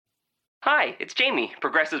Hi, it's Jamie,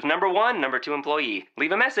 Progressive's number 2 employee.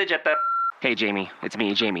 Leave a message at the... Hey, Jamie, it's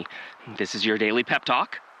me, Jamie. This is your daily pep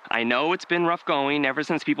talk. I know it's been rough going ever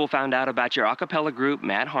since people found out about your a cappella group,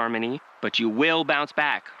 Mad Harmony, but you will bounce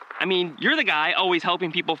back. I mean, you're the guy always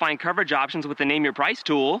helping people find coverage options with the Name Your Price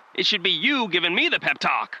tool. It should be you giving me the pep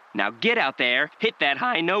talk. Now get out there, hit that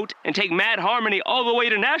high note, and take Mad Harmony all the way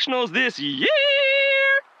to nationals this year!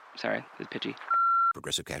 Sorry, it's pitchy.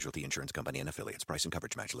 Progressive Casualty Insurance Company and Affiliates. Price and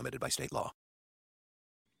coverage match limited by state law.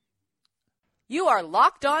 You are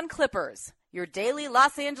Locked On Clippers, your daily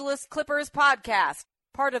Los Angeles Clippers podcast,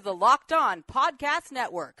 part of the Locked On Podcast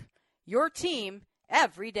Network, your team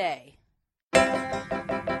every day.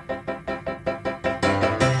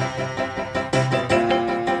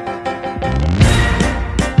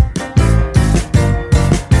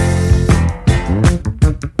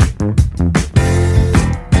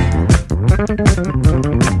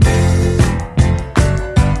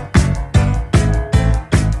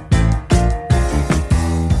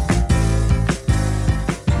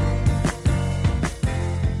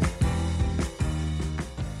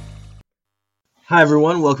 Hi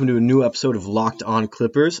everyone, welcome to a new episode of Locked On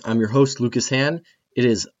Clippers. I'm your host, Lucas Han. It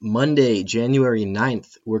is Monday, January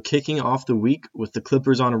 9th. We're kicking off the week with the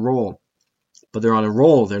Clippers on a roll. But they're on a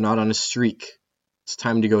roll, they're not on a streak. It's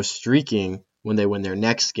time to go streaking when they win their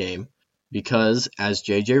next game. Because, as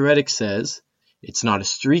JJ Redick says, it's not a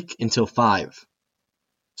streak until 5.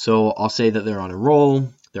 So I'll say that they're on a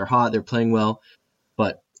roll, they're hot, they're playing well,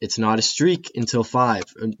 but it's not a streak until 5.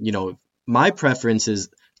 You know, my preference is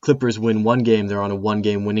Clippers win one game, they're on a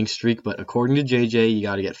one-game winning streak, but according to JJ, you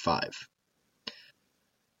got to get 5.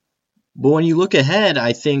 But when you look ahead,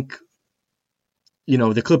 I think, you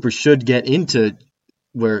know, the Clippers should get into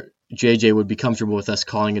where JJ would be comfortable with us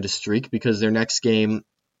calling it a streak because their next game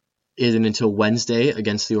isn't until Wednesday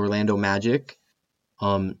against the Orlando Magic.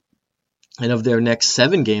 And of their next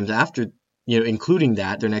 7 games after, you know, including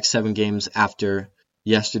that, their next 7 games after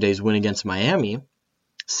yesterday's win against Miami,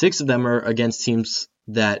 6 of them are against teams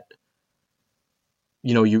that,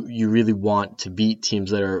 you know, you really want to beat,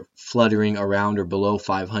 teams that are fluttering around or below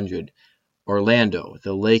 500. Orlando,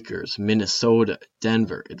 the Lakers, Minnesota,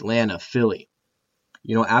 Denver, Atlanta, Philly.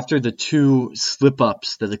 You know, after the 2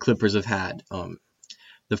 slip-ups that the Clippers have had,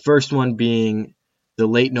 the first one being the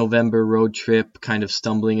late November road trip, kind of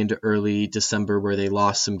stumbling into early December where they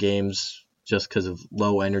lost some games just because of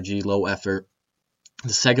low energy, low effort.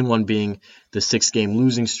 The second one being the 6-game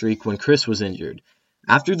losing streak when Chris was injured.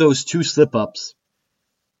 After those 2 slip-ups,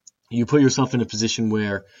 you put yourself in a position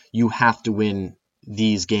where you have to win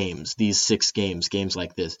these games, these 6 games, games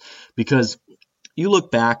like this. Because you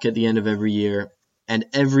look back at the end of every year, and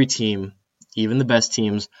every team, even the best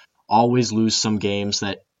teams, always lose some games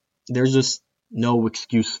that there's just no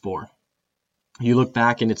excuse for. You look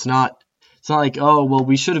back and it's not like, oh, well,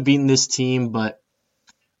 we should have beaten this team, but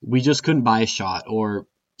we just couldn't buy a shot, or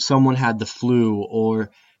someone had the flu, or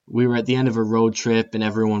we were at the end of a road trip and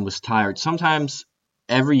everyone was tired. Sometimes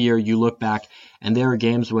every year you look back and there are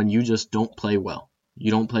games when you just don't play well.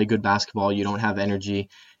 You don't play good basketball, you don't have energy,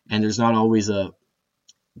 and there's not always a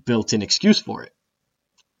built-in excuse for it.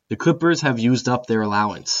 The Clippers have used up their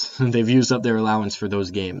allowance. They've used up their allowance for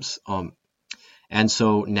those games. And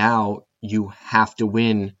so now you have to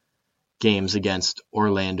win games against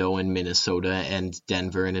Orlando and Minnesota and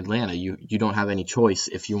Denver and Atlanta. You don't have any choice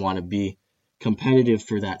if you want to be competitive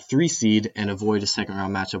for that 3 seed and avoid a second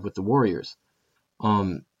round matchup with the Warriors.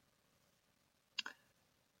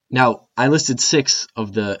 Now, I listed 6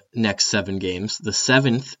 of the next 7 games. The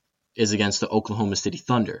 7th is against the Oklahoma City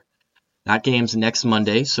Thunder. That game's next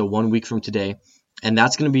Monday, so 1 week from today. And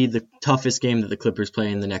that's going to be the toughest game that the Clippers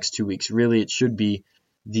play in the next 2 weeks. Really, it should be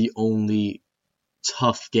the only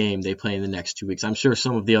tough game they play in the next 2 weeks. I'm sure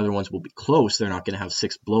some of the other ones will be close. They're not going to have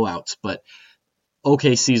 6 blowouts, but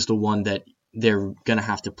OKC is the one that they're going to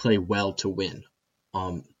have to play well to win.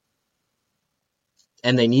 And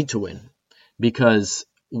they need to win because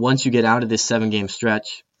once you get out of this 7-game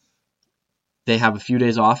stretch, they have a few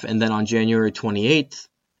days off, and then on January 28th,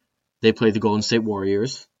 they play the Golden State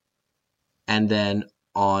Warriors, and then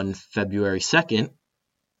on February 2nd,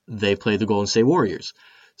 they play the Golden State Warriors.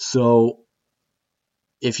 So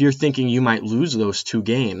if you're thinking you might lose those 2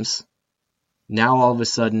 games, now all of a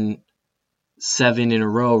sudden 7 in a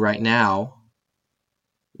row right now,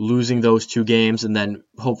 losing those 2 games, and then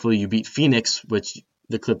hopefully you beat Phoenix, which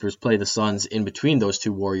the Clippers play the Suns in between those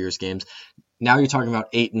 2 Warriors games. Now you're talking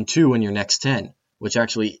about 8-2 in your next 10, which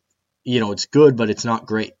actually, you know, it's good, but it's not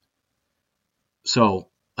great. So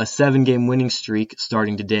a 7-game winning streak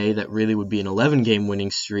starting today that really would be an 11-game winning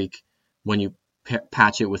streak when you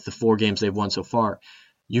patch it with the 4 games they've won so far.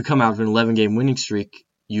 You come out of an 11-game winning streak,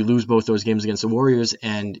 you lose both those games against the Warriors,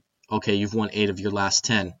 and okay, you've won 8 of your last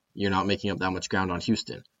 10. You're not making up that much ground on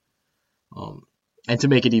Houston. And to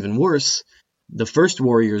make it even worse, the first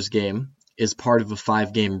Warriors game is part of a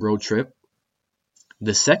 5-game road trip.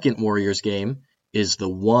 The second Warriors game is the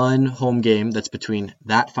one home game that's between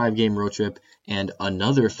that 5-game road trip and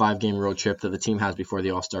another 5-game road trip that the team has before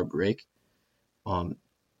the All-Star break.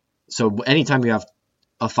 So anytime you have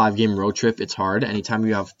a 5-game road trip, it's hard. Anytime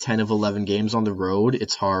you have 10 of 11 games on the road,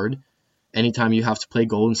 it's hard. Anytime you have to play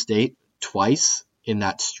Golden State twice in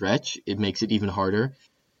that stretch, it makes it even harder.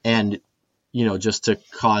 And, just to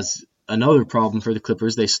cause another problem for the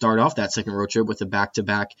Clippers, they start off that second road trip with a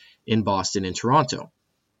back-to-back in Boston and Toronto.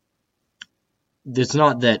 It's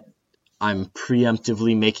not that I'm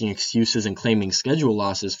preemptively making excuses and claiming schedule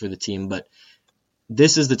losses for the team, but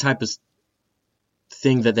this is the type of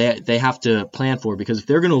thing that they have to plan for, because if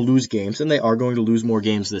they're going to lose games, and they are going to lose more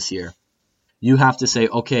games this year, you have to say,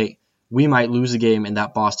 okay, we might lose a game in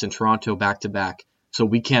that Boston-Toronto back-to-back, so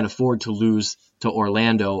we can't afford to lose to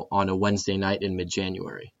Orlando on a Wednesday night in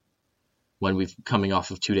mid-January when we're coming off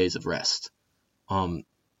of 2 days of rest. And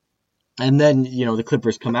then, the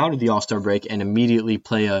Clippers come out of the All-Star break and immediately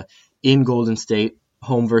play in Golden State,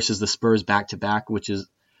 home versus the Spurs back-to-back, which is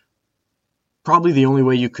probably the only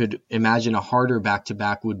way you could imagine a harder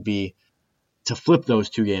back-to-back would be to flip those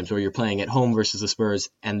 2 games where you're playing at home versus the Spurs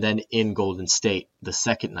and then in Golden State the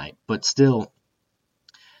second night. But still,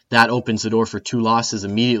 that opens the door for 2 losses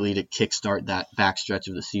immediately to kickstart that backstretch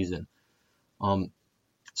of the season.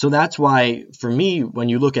 So that's why, for me, when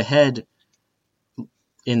you look ahead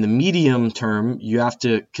in the medium term, you have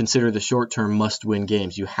to consider the short-term must-win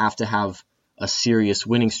games. You have to have a serious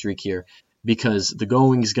winning streak here, because the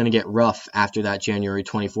going is going to get rough after that January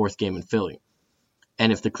 24th game in Philly.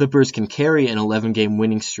 And if the Clippers can carry an 11-game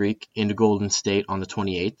winning streak into Golden State on the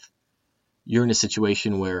 28th, you're in a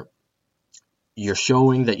situation where you're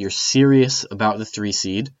showing that you're serious about the 3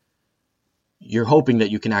 seed. You're hoping that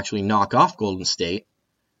you can actually knock off Golden State,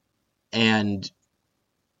 and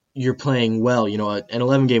you're playing well. An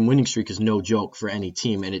 11-game winning streak is no joke for any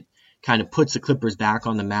team, and it kind of puts the Clippers back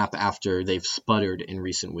on the map after they've sputtered in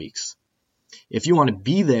recent weeks. If you want to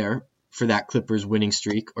be there for that Clippers winning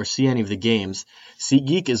streak or see any of the games,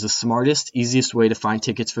 SeatGeek is the smartest, easiest way to find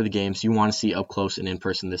tickets for the games you want to see up close and in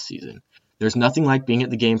person this season. There's nothing like being at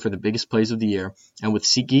the game for the biggest plays of the year, and with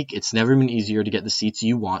SeatGeek, it's never been easier to get the seats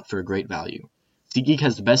you want for a great value. SeatGeek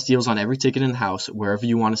has the best deals on every ticket in the house, wherever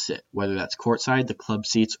you want to sit, whether that's courtside, the club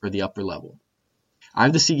seats, or the upper level. I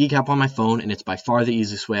have the SeatGeek app on my phone, and it's by far the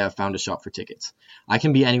easiest way I've found to shop for tickets. I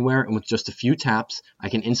can be anywhere, and with just a few taps, I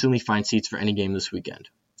can instantly find seats for any game this weekend.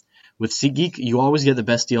 With SeatGeek, you always get the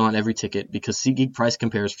best deal on every ticket, because SeatGeek price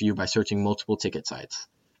compares for you by searching multiple ticket sites.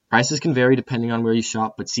 Prices can vary depending on where you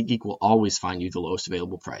shop, but SeatGeek will always find you the lowest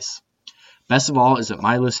available price. Best of all is that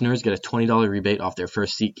my listeners get a $20 rebate off their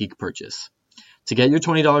first SeatGeek purchase. To get your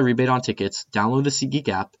 $20 rebate on tickets, download the SeatGeek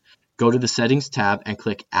app, go to the Settings tab, and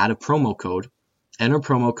click Add a Promo Code. Enter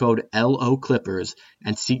promo code LOClippers,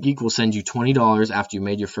 and SeatGeek will send you $20 after you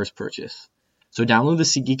made your first purchase. So download the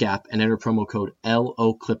SeatGeek app and enter promo code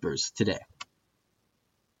LOClippers today.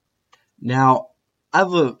 Now, I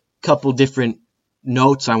have a couple different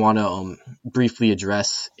notes I want to briefly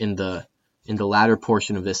address in the latter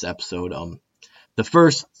portion of this episode. The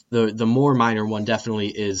first, the more minor one, definitely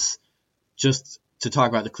is just to talk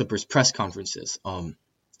about the Clippers press conferences. And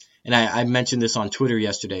I mentioned this on Twitter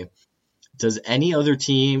yesterday. Does any other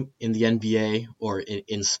team in the NBA or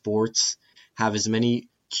in sports have as many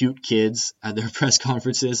cute kids at their press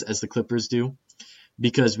conferences as the Clippers do?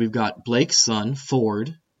 Because we've got Blake's son,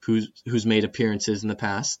 Ford, who's made appearances in the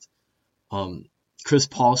past. Chris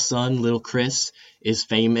Paul's son, Little Chris, is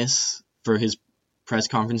famous for his press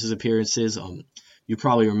conferences appearances. You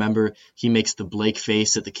probably remember he makes the Blake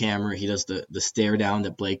face at the camera. He does the stare down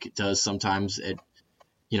that Blake does sometimes at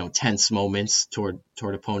tense moments toward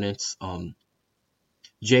opponents.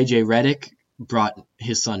 JJ Redick brought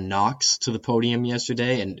his son Knox to the podium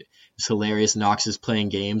yesterday, and it's hilarious. Knox is playing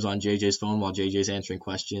games on JJ's phone while JJ's answering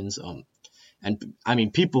questions. And I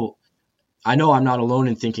mean, people, I know I'm not alone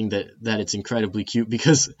in thinking that it's incredibly cute,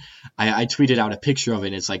 because I tweeted out a picture of it,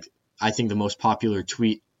 and it's like, I think the most popular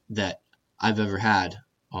tweet that I've ever had.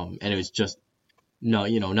 And it was just,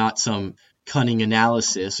 not some cunning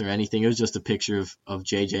analysis or anything. It was just a picture of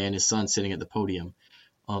JJ and his son sitting at the podium.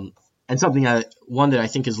 And one that I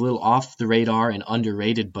think is a little off the radar and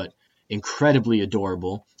underrated, but incredibly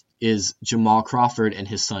adorable, is Jamal Crawford and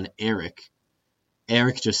his son Eric.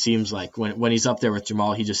 Eric just seems like, when he's up there with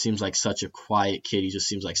Jamal, he just seems like such a quiet kid. He just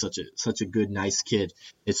seems like such a good, nice kid.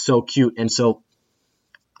 It's so cute. And so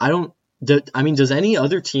does any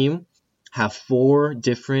other team have 4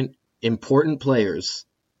 different important players,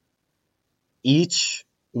 each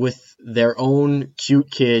with their own cute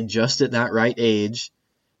kid just at that right age,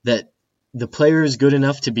 that the player is good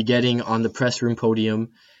enough to be getting on the press room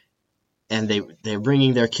podium, and they're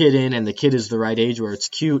bringing their kid in, and the kid is the right age where it's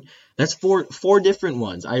cute? That's four different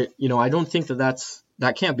ones. I don't think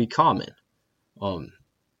that can't be common.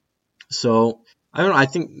 So I don't know. I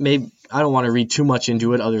think maybe I don't want to read too much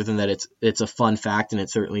into it, other than that it's a fun fact, and it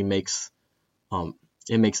certainly makes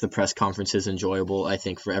the press conferences enjoyable, I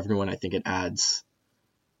think, for everyone. I think it adds,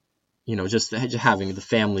 just having the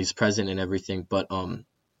families present and everything. But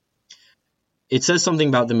it says something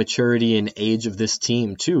about the maturity and age of this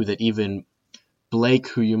team too, that even Blake,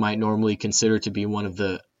 who you might normally consider to be one of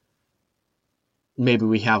the, maybe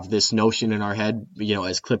we have this notion in our head,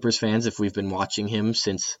 as Clippers fans, if we've been watching him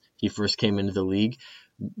since he first came into the league,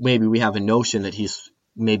 maybe we have a notion that he's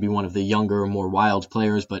maybe one of the younger, more wild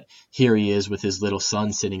players, but here he is with his little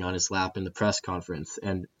son sitting on his lap in the press conference.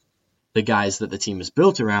 And the guys that the team is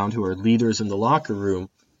built around, who are leaders in the locker room,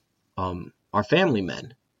 are family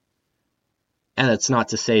men. And that's not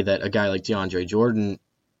to say that a guy like DeAndre Jordan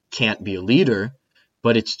can't be a leader,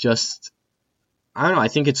 but it's just, I don't know, I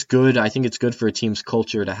think it's good. I think it's good for a team's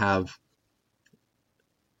culture to have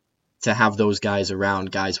those guys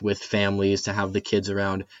around, guys with families, to have the kids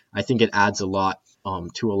around. I think it adds a lot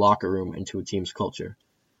to a locker room and to a team's culture.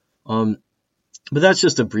 But that's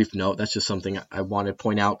just a brief note. That's just something I want to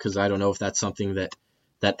point out, because I don't know if that's something that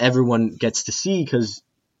everyone gets to see, because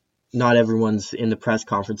not everyone's in the press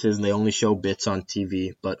conferences and they only show bits on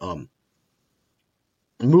TV. But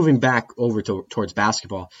moving back over towards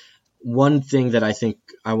basketball, one thing that I think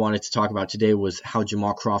I wanted to talk about today was how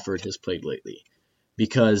Jamal Crawford has played lately,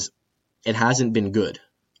 because it hasn't been good.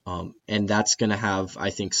 And that's going to have,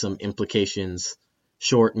 I think, some implications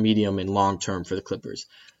short, medium, and long term for the Clippers.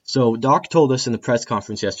 So Doc told us in the press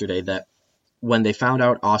conference yesterday that when they found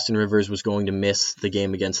out Austin Rivers was going to miss the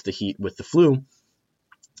game against the Heat with the flu,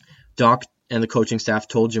 Doc and the coaching staff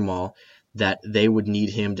told Jamal that they would need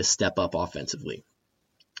him to step up offensively.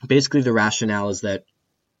 Basically, the rationale is that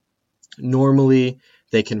normally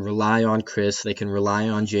they can rely on Chris, they can rely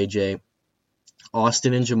on JJ.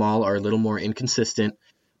 Austin and Jamal are a little more inconsistent,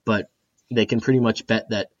 but they can pretty much bet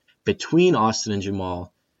that between Austin and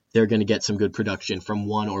Jamal, they're going to get some good production from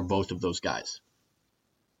one or both of those guys.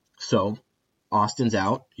 So Austin's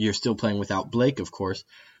out. You're still playing without Blake, of course.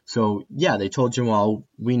 So yeah, they told Jamal,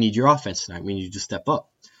 we need your offense tonight. We need you to step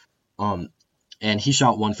up. And he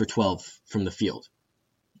shot 1 for 12 from the field,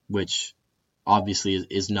 which obviously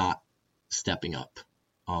is not stepping up.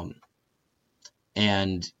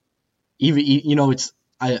 And even,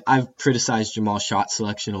 I've criticized Jamal's shot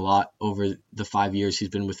selection a lot over the 5 years he's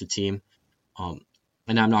been with the team.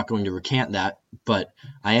 And I'm not going to recant that, but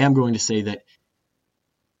I am going to say that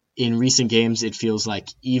in recent games, it feels like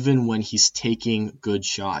even when he's taking good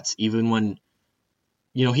shots, even when,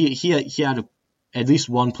 he had at least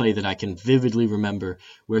one play that I can vividly remember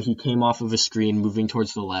where he came off of a screen moving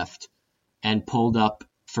towards the left and pulled up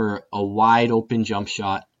for a wide open jump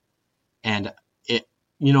shot. And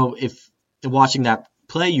if watching that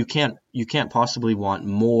play, you can't possibly want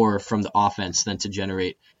more from the offense than to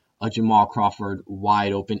generate a Jamal Crawford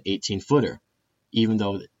wide open 18-footer. Even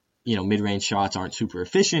though, mid-range shots aren't super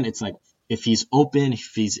efficient, it's like if he's open,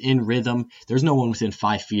 if he's in rhythm, there's no one within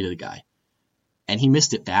 5 feet of the guy. And he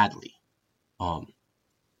missed it badly. And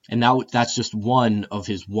now that's just one of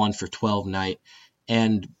his 1 for 12 night.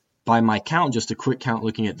 And by my count, just a quick count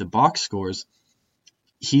looking at the box scores,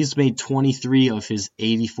 he's made 23 of his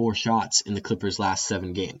 84 shots in the Clippers' last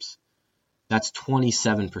 7 games. That's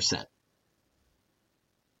 27%.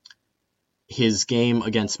 His game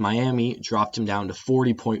against Miami dropped him down to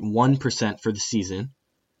 40.1% for the season,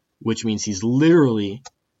 which means he's literally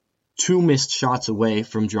 2 missed shots away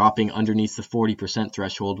from dropping underneath the 40%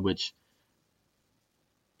 threshold, which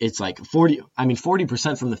it's like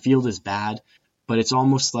 40% from the field is bad, but it's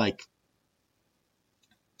almost like,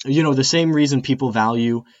 the same reason people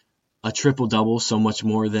value a triple-double so much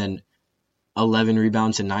more than 11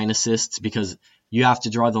 rebounds and 9 assists, because you have to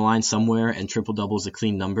draw the line somewhere, and triple-double is a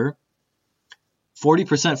clean number.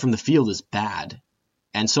 40% from the field is bad,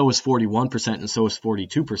 and so is 41%, and so is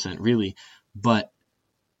 42%, really. But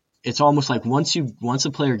it's almost like once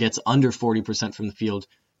a player gets under 40% from the field,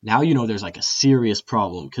 now there's like a serious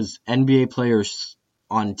problem, because NBA players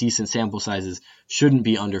on decent sample sizes shouldn't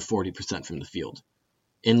be under 40% from the field,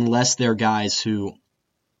 unless they're guys who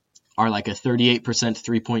are like a 38%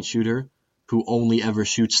 three-point shooter who only ever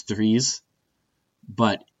shoots threes.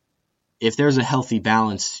 But if there's a healthy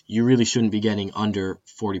balance, you really shouldn't be getting under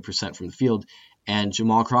 40% from the field. And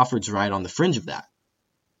Jamal Crawford's right on the fringe of that.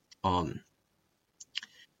 And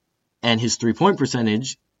his three-point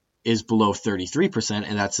percentage is below 33%,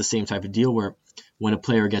 and that's the same type of deal where when a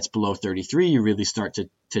player gets below 33, you really start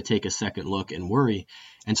to take a second look and worry.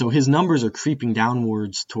 And so his numbers are creeping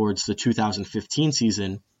downwards towards the 2015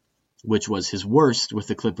 season, which was his worst with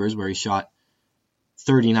the Clippers, where he shot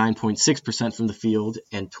 39.6% from the field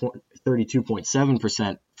and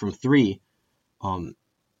 32.7% from three.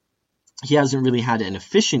 He hasn't really had an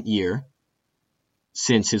efficient year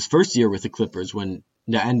since his first year with the Clippers, and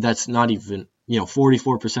that's not even,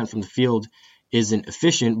 44% from the field isn't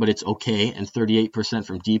efficient, but it's okay, and 38%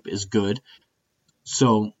 from deep is good.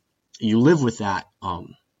 So you live with that.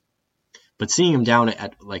 But seeing him down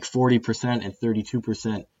at like 40% and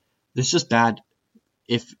 32%, it's just bad.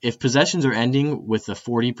 If possessions are ending with a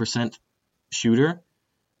 40% shooter,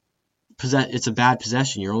 it's a bad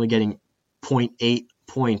possession. You're only getting 0.8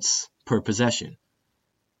 points per possession.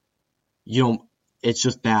 It's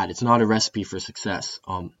just bad. It's not a recipe for success.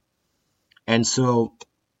 And so,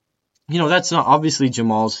 that's not, obviously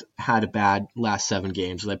Jamal's had a bad last 7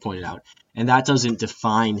 games, as I pointed out, and that doesn't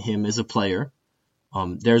define him as a player.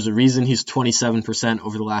 There's a reason he's 27%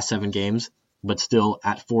 over the last 7 games, but still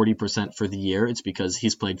at 40% for the year. It's because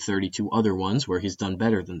he's played 32 other ones where he's done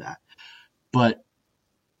better than that. But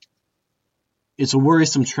it's a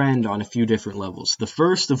worrisome trend on a few different levels. The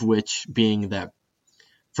first of which being that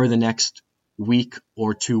for the next week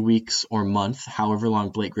or 2 weeks or month, however long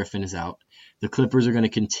Blake Griffin is out, the Clippers are going to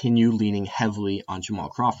continue leaning heavily on Jamal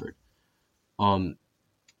Crawford.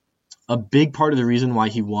 A big part of the reason why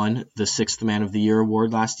he won the 6th Man of the Year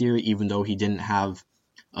award last year, even though he didn't have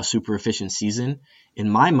a super efficient season, in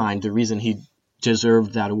my mind, the reason he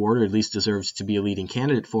deserved that award, or at least deserves to be a leading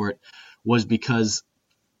candidate for it, was because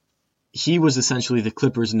he was essentially the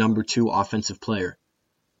Clippers' number 2 offensive player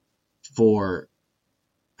for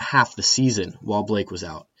half the season while Blake was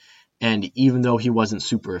out. And even though he wasn't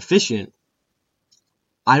super efficient,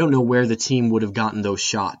 I don't know where the team would have gotten those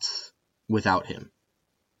shots without him.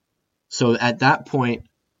 So at that point,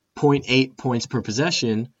 0.8 points per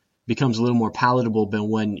possession becomes a little more palatable than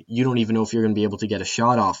when you don't even know if you're going to be able to get a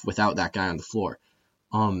shot off without that guy on the floor.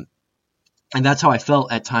 And that's how I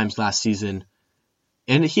felt at times last season.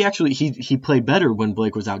 And he played better when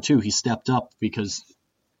Blake was out too. He stepped up because,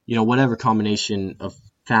 whatever combination of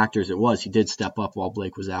factors it was, he did step up while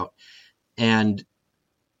Blake was out. And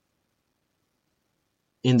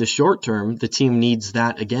in the short term, the team needs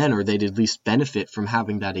that again, or they'd at least benefit from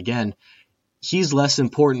having that again. He's less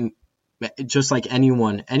important, just like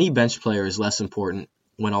any bench player is less important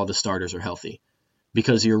when all the starters are healthy,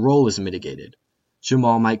 because your role is mitigated.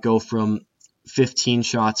 Jamal might go from 15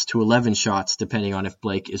 shots to 11 shots, depending on if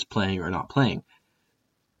Blake is playing or not playing.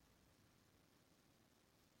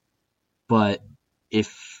 But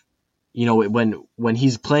if, when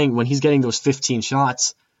he's playing, when he's getting those 15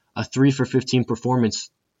 shots, a 3 for 15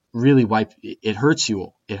 performance really it hurts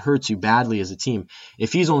you. It hurts you badly as a team.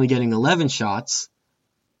 If he's only getting 11 shots,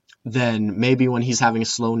 then maybe when he's having a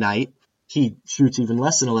slow night, he shoots even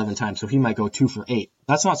less than 11 times, so he might go 2 for 8.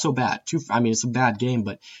 That's not so bad. It's a bad game,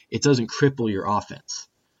 but it doesn't cripple your offense.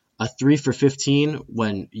 A 3 for 15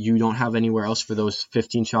 when you don't have anywhere else for those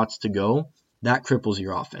 15 shots to go, that cripples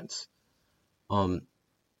your offense.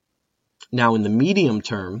 Now in the medium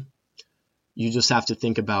term, you just have to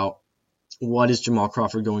think about, what is Jamal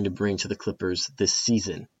Crawford going to bring to the Clippers this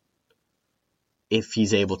season? If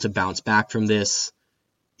he's able to bounce back from this,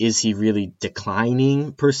 is he really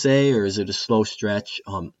declining per se, or is it a slow stretch?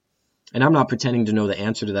 And I'm not pretending to know the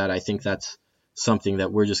answer to that. I think that's something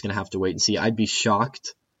that we're just going to have to wait and see. I'd be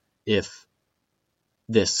shocked if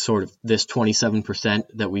this 27%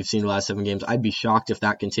 that we've seen the last 7 games, I'd be shocked if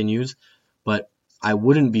that continues, but I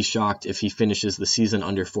wouldn't be shocked if he finishes the season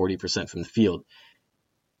under 40% from the field.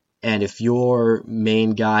 And if your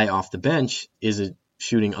main guy off the bench is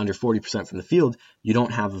shooting under 40% from the field, you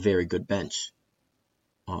don't have a very good bench.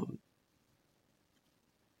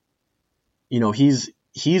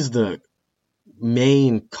 He's the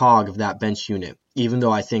main cog of that bench unit. Even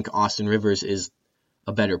though I think Austin Rivers is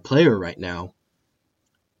a better player right now,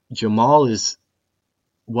 Jamal is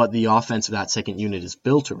what the offense of that second unit is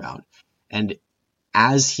built around. And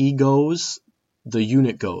as he goes, the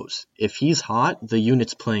unit goes. If he's hot, the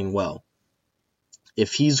unit's playing well.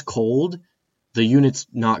 If he's cold, the unit's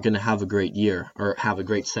not going to have a great year or have a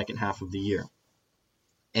great second half of the year.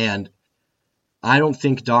 And I don't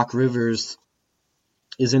think Doc Rivers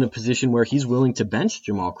is in a position where he's willing to bench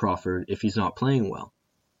Jamal Crawford if he's not playing well.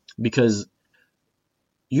 Because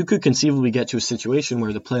you could conceivably get to a situation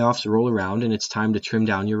where the playoffs roll around and it's time to trim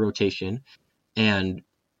down your rotation. And,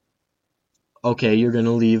 okay, you're going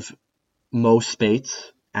to leave Mo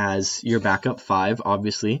Spates as your backup 5,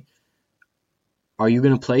 obviously. Are you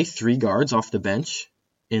going to play 3 guards off the bench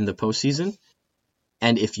in the postseason?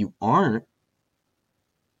 And if you aren't,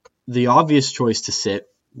 the obvious choice to sit,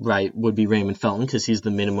 right, would be Raymond Felton because he's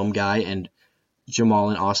the minimum guy, and Jamal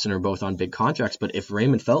and Austin are both on big contracts. But if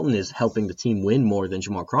Raymond Felton is helping the team win more than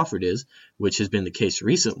Jamal Crawford is, which has been the case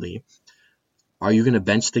recently, are you going to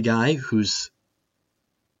bench the guy who's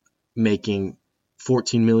making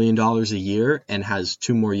 $14 million a year and has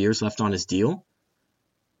 2 more years left on his deal?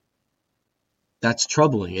 That's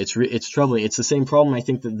troubling. It's troubling. It's the same problem I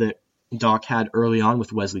think that the Doc had early on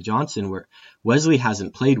with Wesley Johnson, where Wesley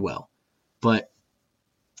hasn't played well. But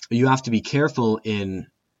you have to be careful in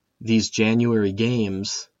these January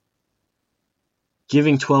games.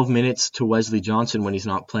 Giving 12 minutes to Wesley Johnson when he's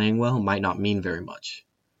not playing well might not mean very much.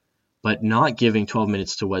 But not giving 12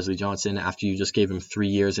 minutes to Wesley Johnson after you just gave him 3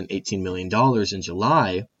 years and $18 million in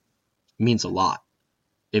July means a lot.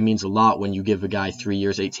 It means a lot when you give a guy 3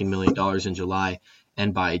 years, $18 million in July,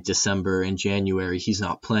 and by December and January he's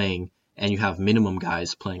not playing, and you have minimum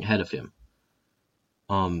guys playing ahead of him.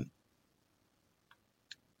 And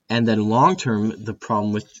then long term, the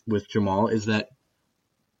problem with Jamal is that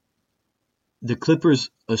the Clippers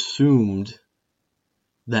assumed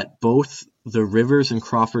that both the Rivers and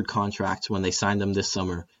Crawford contracts, when they signed them this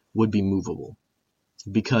summer, would be movable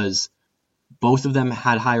because both of them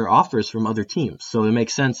had higher offers from other teams. So it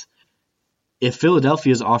makes sense. If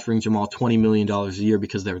Philadelphia is offering Jamal $20 million a year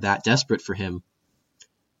because they're that desperate for him,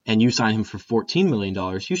 and you sign him for $14 million,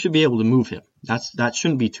 you should be able to move him. That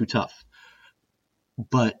shouldn't be too tough.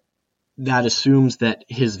 But that assumes that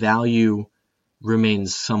his value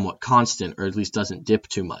remains somewhat constant, or at least doesn't dip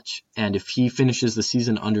too much. And if he finishes the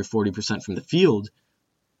season under 40% from the field,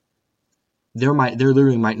 there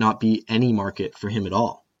literally might not be any market for him at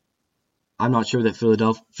all. I'm not sure that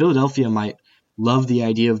Philadelphia might love the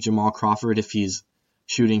idea of Jamal Crawford if he's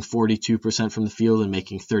shooting 42% from the field and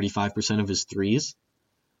making 35% of his threes.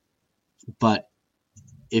 But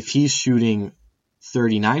if he's shooting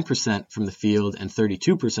 39% from the field and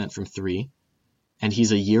 32% from 3, and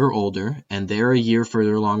he's a year older, and they're a year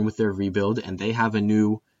further along with their rebuild, and they have a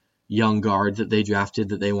new young guard that they drafted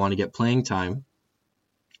that they want to get playing time,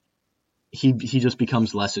 he just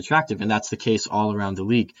becomes less attractive, and that's the case all around the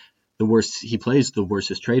league. The worse he plays, the worse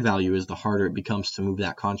his trade value is, the harder it becomes to move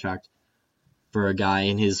that contract for a guy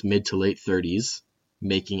in his mid to late 30s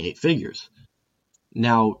making 8 figures.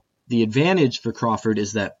 Now, the advantage for Crawford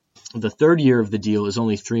is that the third year of the deal is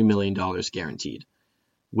only $3 million guaranteed,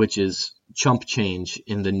 which is chump change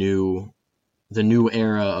in the new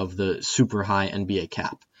era of the super high NBA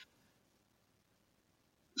cap.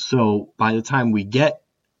 So by the time we get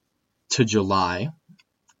to July,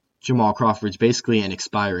 Jamal Crawford's basically an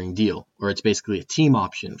expiring deal, or it's basically a team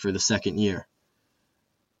option for the second year.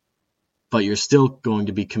 But you're still going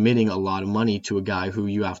to be committing a lot of money to a guy who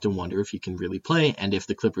you have to wonder if he can really play. And if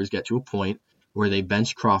the Clippers get to a point where they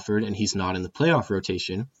bench Crawford and he's not in the playoff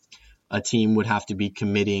rotation, a team would have to be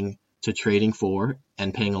committing to trading for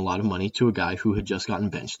and paying a lot of money to a guy who had just gotten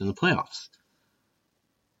benched in the playoffs.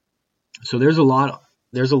 So there's a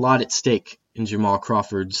lot at stake in Jamal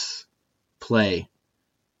Crawford's play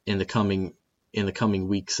in the coming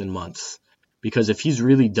weeks and months. Because if he's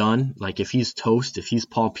really done, like if he's toast, if he's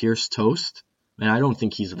Paul Pierce toast, and I don't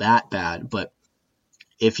think he's that bad, but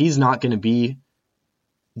if he's not going to be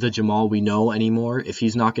the Jamal we know anymore, if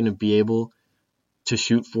he's not going to be able to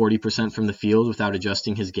shoot 40% from the field without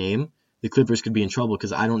adjusting his game, the Clippers could be in trouble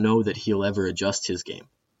because I don't know that he'll ever adjust his game.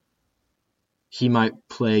 He might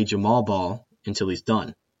play Jamal ball until he's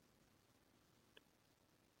done.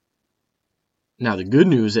 Now, the good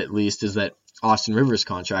news, at least, is that Austin Rivers'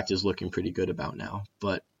 contract is looking pretty good about now.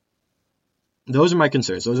 But those are my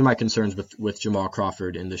concerns. Those are my concerns with Jamal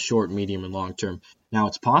Crawford in the short, medium, and long term. Now,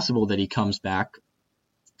 it's possible that he comes back,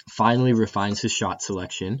 finally refines his shot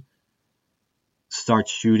selection,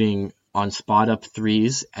 starts shooting on spot-up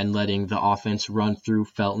threes and letting the offense run through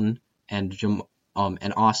Felton and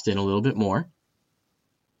Austin a little bit more.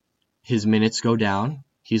 His minutes go down.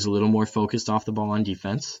 He's a little more focused off the ball on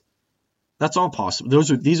defense. That's all possible.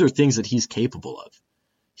 These are things that he's capable of.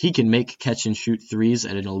 He can make catch and shoot threes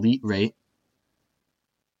at an elite rate.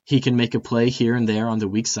 He can make a play here and there on the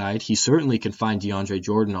weak side. He certainly can find DeAndre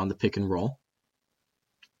Jordan on the pick and roll.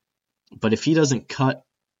 But if he doesn't cut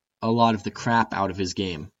a lot of the crap out of his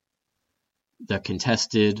game, the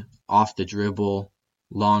contested, off the dribble,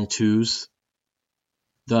 long twos,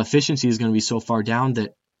 the efficiency is going to be so far down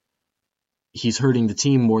that he's hurting the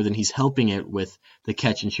team more than he's helping it with the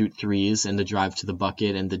catch and shoot threes and the drive to the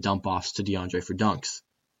bucket and the dump offs to DeAndre for dunks.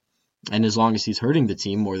 And as long as he's hurting the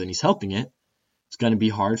team more than he's helping it, it's going to be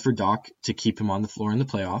hard for Doc to keep him on the floor in the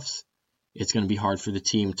playoffs. It's going to be hard for the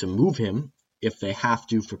team to move him if they have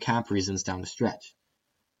to for cap reasons down the stretch.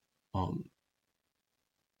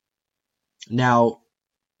 Now,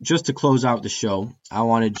 just to close out the show, I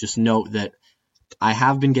want to just note that I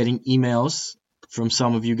have been getting emails from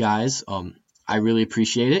some of you guys. I really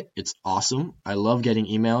appreciate it. It's awesome. I love getting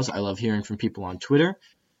emails. I love hearing from people on Twitter.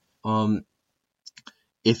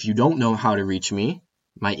 If you don't know how to reach me,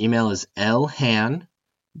 my email is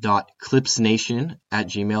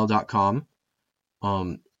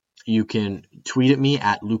lhan.clipsnation@gmail.com. You can tweet at me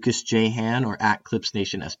at LucasJHan or at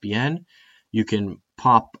ClipsNationSBN. You can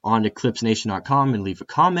pop onto ClipsNation.com and leave a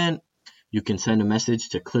comment. You can send a message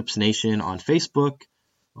to ClipsNation on Facebook.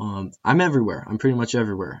 I'm everywhere. I'm pretty much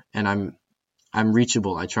everywhere, and I'm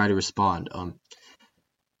reachable. I try to respond.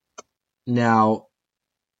 Now,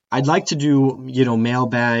 I'd like to do,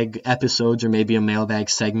 mailbag episodes or maybe a mailbag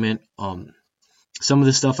segment. Some of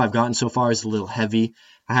the stuff I've gotten so far is a little heavy.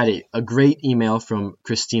 I had a great email from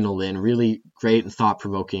Christina Lynn, really great and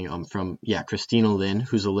thought-provoking from Christina Lynn,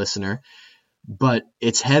 who's a listener. But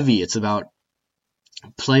it's heavy. It's about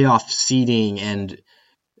playoff seeding and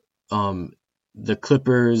the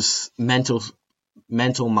Clippers' mental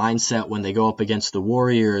mindset when they go up against the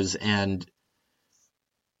Warriors, and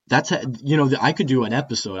that's I could do an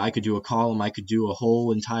episode, I could do a column, I could do a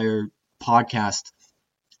whole entire podcast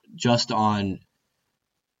just on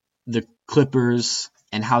the Clippers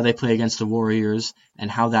and how they play against the Warriors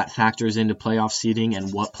and how that factors into playoff seeding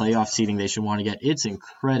and what playoff seeding they should want to get. It's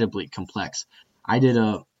incredibly complex. I did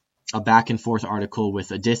a back and forth article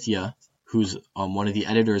with Aditya, who's one of the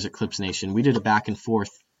editors at Clips Nation. We did a back and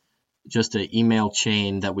forth, just an email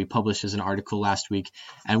chain that we published as an article last week,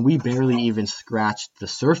 and we barely even scratched the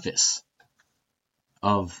surface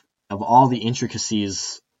of all the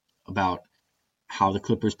intricacies about how the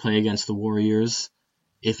Clippers play against the Warriors,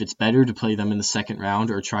 if it's better to play them in the second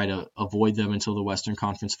round or try to avoid them until the Western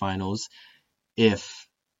Conference Finals, if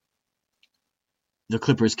the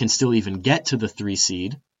Clippers can still even get to the 3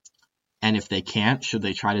 seed, and if they can't, should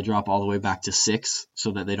they try to drop all the way back to 6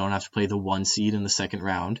 so that they don't have to play the 1 seed in the second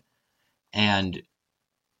round? And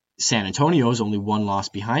San Antonio is only 1 loss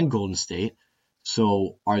behind Golden State,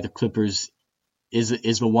 so are the Clippers, is the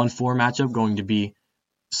 1-4 matchup going to be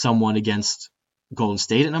someone against Golden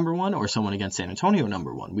State at number 1 or someone against San Antonio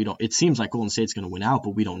number 1? It seems like Golden State's going to win out,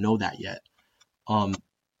 but we don't know that yet. I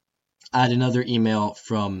had another email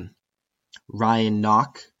from Ryan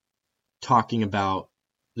Knock talking about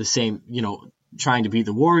the same, trying to beat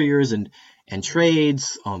the Warriors and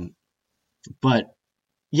trades. But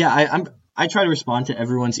yeah, I try to respond to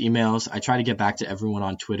everyone's emails. I try to get back to everyone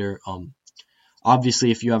on Twitter.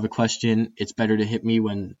 Obviously, if you have a question, it's better to hit me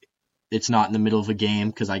when it's not in the middle of a game,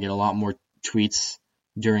 because I get a lot more tweets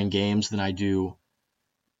during games than I do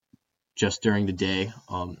just during the day.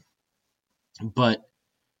 But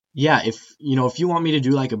yeah, if you want me to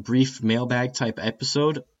do like a brief mailbag type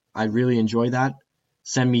episode, I'd really enjoy that.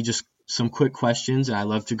 Send me just some quick questions and I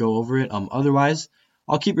love to go over it. Otherwise,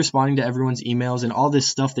 I'll keep responding to everyone's emails and all this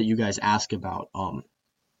stuff that you guys ask about,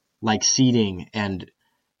 like seeding and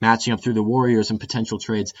matching up through the Warriors and potential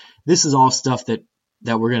trades. This is all stuff that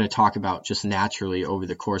we're going to talk about just naturally over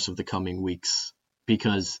the course of the coming weeks,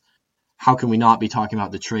 because how can we not be talking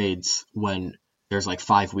about the trades when there's like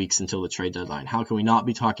 5 weeks until the trade deadline? How can we not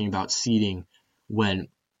be talking about seeding when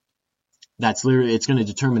it's going to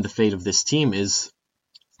determine the fate of this team? Is,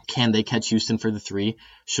 can they catch Houston for the 3?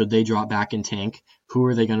 Should they drop back and tank? Who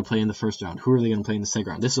are they going to play in the first round? Who are they going to play in the second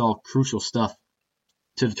round? This is all crucial stuff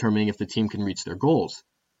to determining if the team can reach their goals.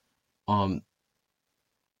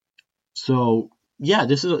 So yeah,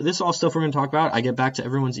 this is all stuff we're going to talk about. I get back to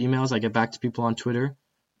everyone's emails. I get back to people on Twitter.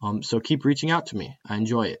 So keep reaching out to me. I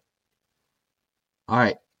enjoy it. All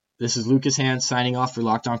right. This is Lucas Hans signing off for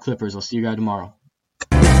Locked On Clippers. I'll see you guys tomorrow.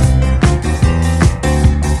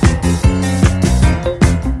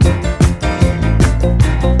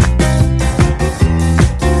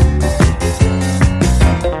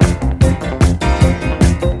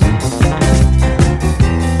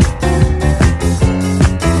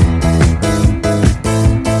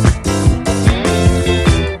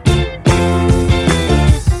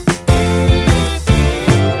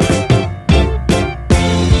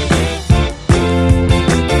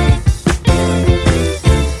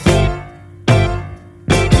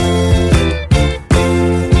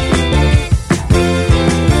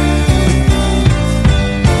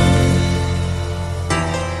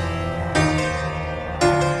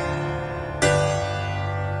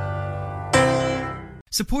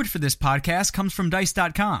 Support for this podcast comes from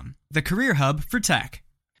Dice.com, the career hub for tech.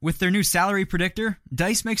 With their new salary predictor,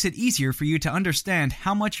 Dice makes it easier for you to understand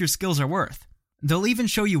how much your skills are worth. They'll even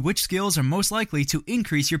show you which skills are most likely to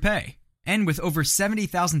increase your pay. And with over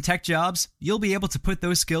 70,000 tech jobs, you'll be able to put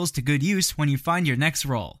those skills to good use when you find your next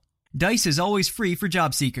role. Dice is always free for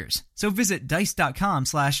job seekers, so visit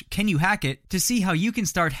dice.com/canyouhackit to see how you can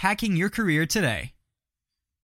start hacking your career today.